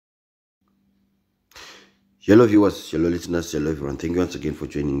Hello viewers, hello listeners, hello everyone. Thank you once again for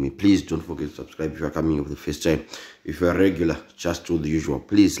joining me. Please don't forget to subscribe if you are coming for the first time. If you are regular, just do the usual.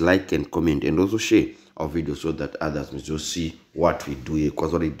 Please like and comment and also share our video so that others may just see what we do here.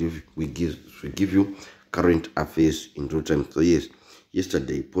 Because what we do, we give you current affairs in real time. So yes,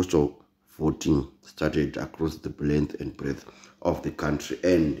 yesterday postal voting started across the length and breadth of the country,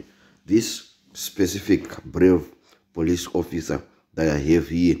 and this specific brave police officer that I have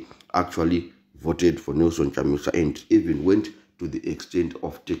here actually voted for Chamisa and even went to the extent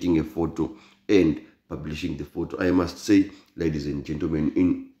of taking a photo and publishing the photo. I must say, ladies and gentlemen,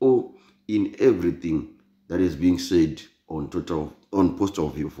 in everything that is being said on postal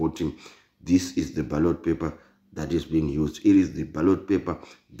voting, this is the ballot paper that is being used. It is the ballot paper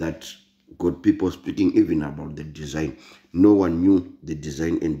that got people speaking even about the design. No one knew the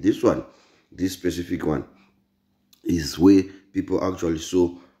design, and this specific one, is where people actually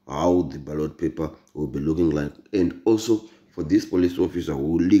saw how the ballot paper will be looking like. And also for this police officer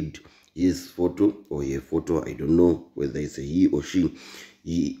who leaked his photo or her photo, I don't know whether it's a he or she,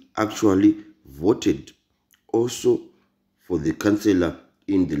 he actually voted also for the councillor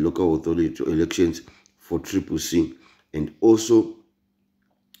in the local authority elections for CCC, and also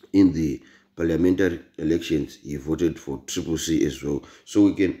in the parliamentary elections he voted for CCC as well. So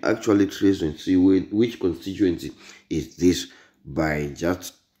we can actually trace and see which constituency is this by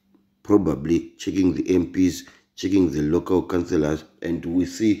just probably checking the MPs, checking the local councillors, and we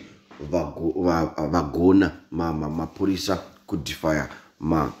see vagona mapurisa could defy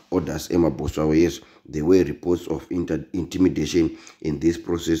ma orders Emma Postal. Yes, there were reports of intimidation in this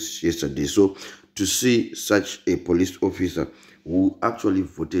process yesterday. So to see such a police officer who actually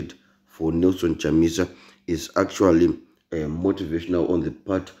voted for Chamisa is actually motivational on the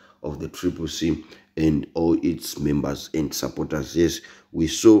part of the CCC and all its members and supporters. Yes, we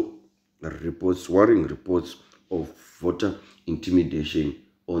saw reports, worrying reports of voter intimidation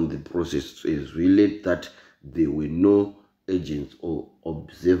on the process. Is really that there were no agents or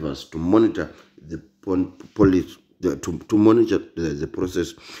observers to monitor the police, to monitor the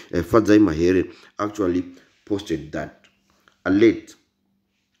process. Fadzai Mahere actually posted that alert.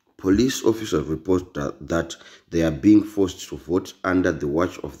 Police officers report that they are being forced to vote under the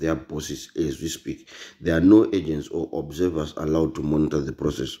watch of their bosses as we speak. There are no agents or observers allowed to monitor the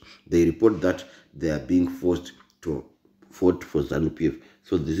process. They report that they are being forced to vote for Zanu PF.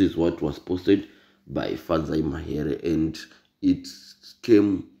 So this is what was posted by Fadzai Mahere, and it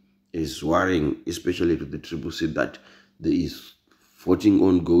came as worrying, especially to the CCC, that there is voting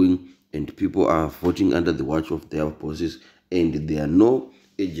ongoing and people are voting under the watch of their bosses, and there are no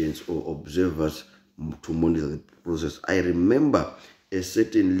agents or observers to monitor the process. I remember a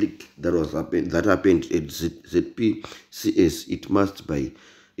certain leak that happened at ZPCS. It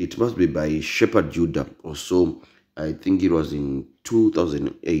must be by Shepherd Judah or so. I think it was in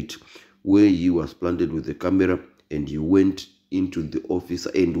 2008, where he was planted with a camera and he went into the office,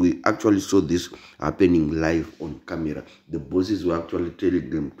 and we actually saw this happening live on camera. The bosses were actually telling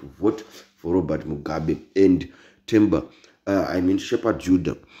them to vote for Robert Mugabe, and Shepherd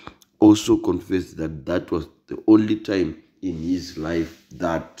Judah also confessed that that was the only time in his life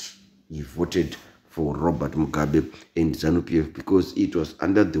that he voted for Robert Mugabe and Zanu PF, because it was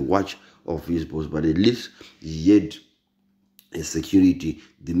under the watch of his boss. But at least he had a security.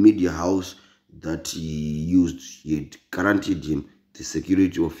 The media house that he used, he had guaranteed him the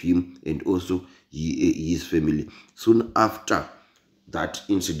security of him and also his family. Soon after that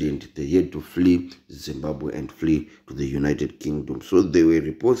incident, they had to flee Zimbabwe and flee to the United Kingdom. So there were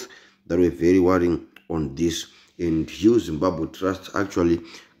reports that were very worrying on this, and Hugh Zimbabwe Trust actually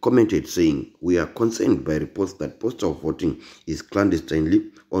commented saying, "We are concerned by reports that postal voting is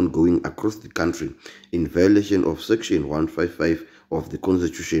clandestinely ongoing across the country in violation of Section 155 of the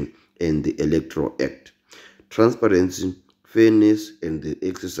Constitution and the Electoral Act. Transparency, fairness, and the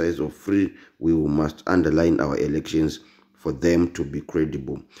exercise of free will must underline our elections for them to be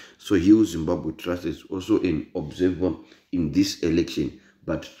credible." So Hugh Zimbabwe Trust is also an observer in this election,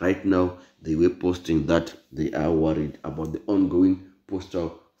 but right now they were posting that they are worried about the ongoing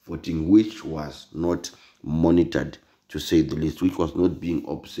postal voting, which was not monitored, to say the least, which was not being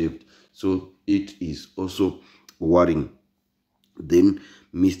observed. So it is also worrying. Then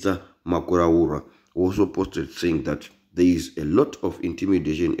Mr. Makurawura also posted saying that there is a lot of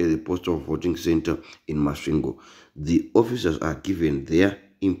intimidation at the postal voting center in Masvingo. The officers are given their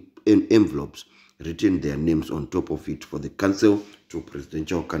envelopes, written their names on top of it for the council to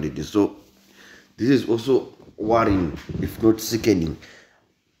presidential candidates. So this is also worrying, if not sickening.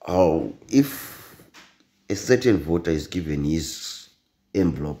 If a certain voter is given his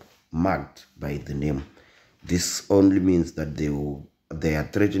envelope marked by the name, This only means that they are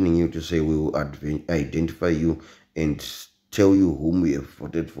threatening you to say we will identify you and tell you whom we have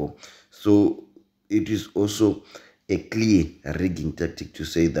voted for. So it is also a clear rigging tactic to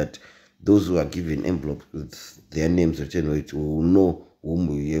say that those who are given envelopes with their names written on it will know whom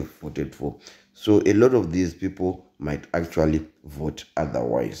we have voted for. So a lot of these people might actually vote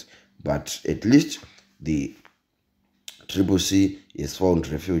otherwise, but at least the Triple C has found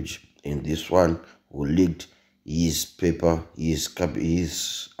refuge in this one who leaked his paper, his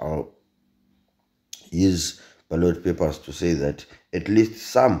ballot papers to say that at least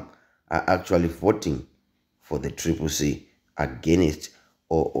some are actually voting for the Triple C against,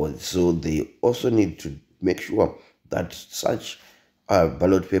 or so they also need to make sure that such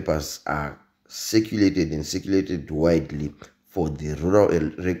ballot papers are circulated widely for the rural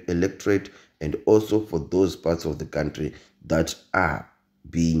electorate and also for those parts of the country that are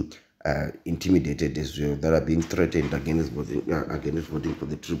being intimidated as well, that are being threatened against voting for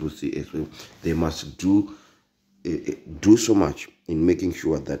the Triple C as well. They must do so much in making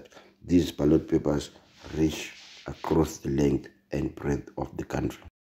sure that these ballot papers reach across the length and breadth of the country.